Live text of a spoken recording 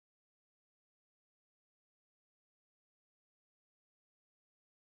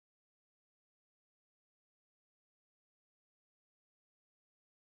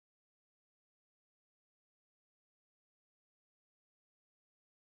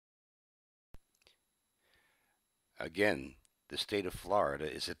Again, the state of Florida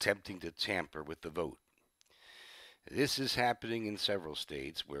is attempting to tamper with the vote. This is happening in several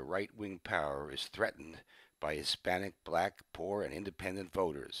states where right-wing power is threatened by Hispanic, black, poor, and independent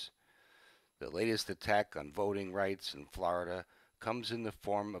voters. The latest attack on voting rights in Florida comes in the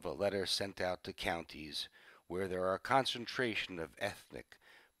form of a letter sent out to counties where there are a concentration of ethnic,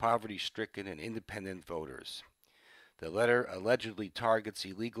 poverty-stricken, and independent voters. The letter allegedly targets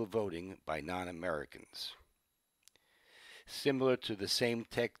illegal voting by non-Americans. Similar to the same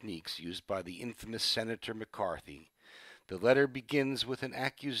techniques used by the infamous Senator McCarthy, the letter begins with an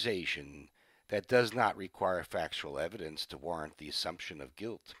accusation that does not require factual evidence to warrant the assumption of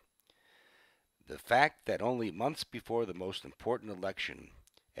guilt. The fact that only months before the most important election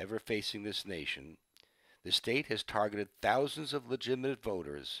ever facing this nation, the state has targeted thousands of legitimate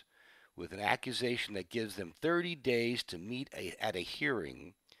voters with an accusation that gives them 30 days to meet at a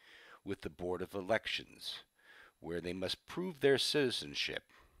hearing with the Board of Elections, where they must prove their citizenship.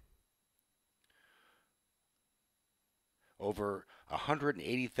 Over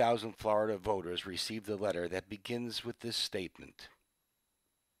 180,000 Florida voters received a letter that begins with this statement.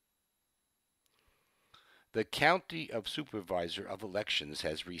 The County Supervisor of Elections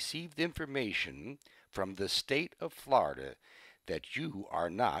has received information from the state of Florida that you are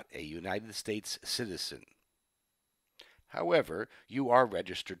not a United States citizen. However, you are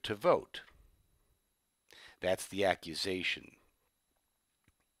registered to vote. That's the accusation.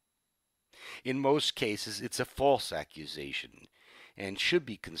 In most cases, it's a false accusation and should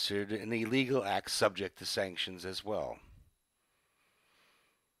be considered an illegal act subject to sanctions as well.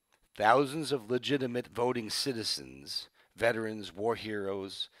 Thousands of legitimate voting citizens, veterans, war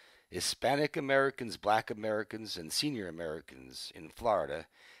heroes, Hispanic Americans, Black Americans, and senior Americans in Florida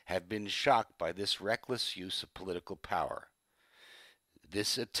have been shocked by this reckless use of political power.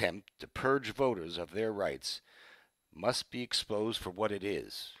 This attempt to purge voters of their rights must be exposed for what it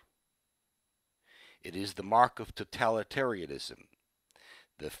is. It is the mark of totalitarianism,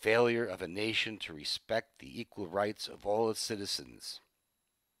 the failure of a nation to respect the equal rights of all its citizens.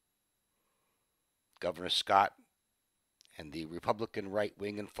 Governor Scott and the Republican right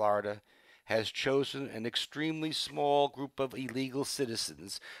wing in Florida has chosen an extremely small group of illegal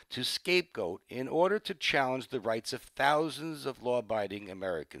citizens to scapegoat in order to challenge the rights of thousands of law-abiding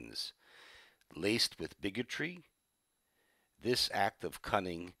Americans. Laced with bigotry, this act of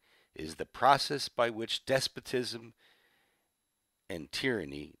cunning is the process by which despotism and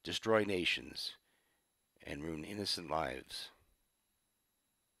tyranny destroy nations and ruin innocent lives.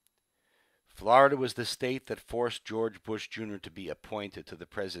 Florida was the state that forced George Bush Jr. to be appointed to the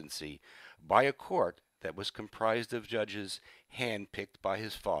presidency by a court that was comprised of judges handpicked by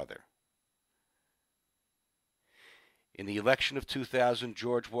his father. In the election of 2000,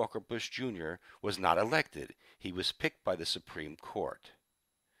 George Walker Bush Jr. was not elected. He was picked by the Supreme Court.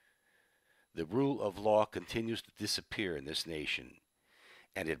 The rule of law continues to disappear in this nation,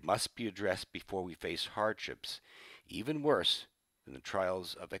 and it must be addressed before we face hardships, even worse than the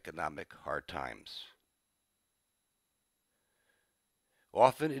trials of economic hard times.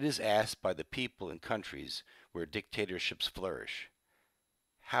 Often it is asked by the people in countries where dictatorships flourish,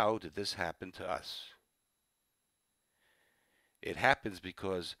 how did this happen to us? It happens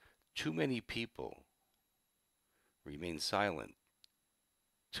because too many people remain silent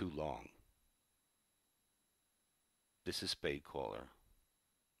too long. This is Spadecaller.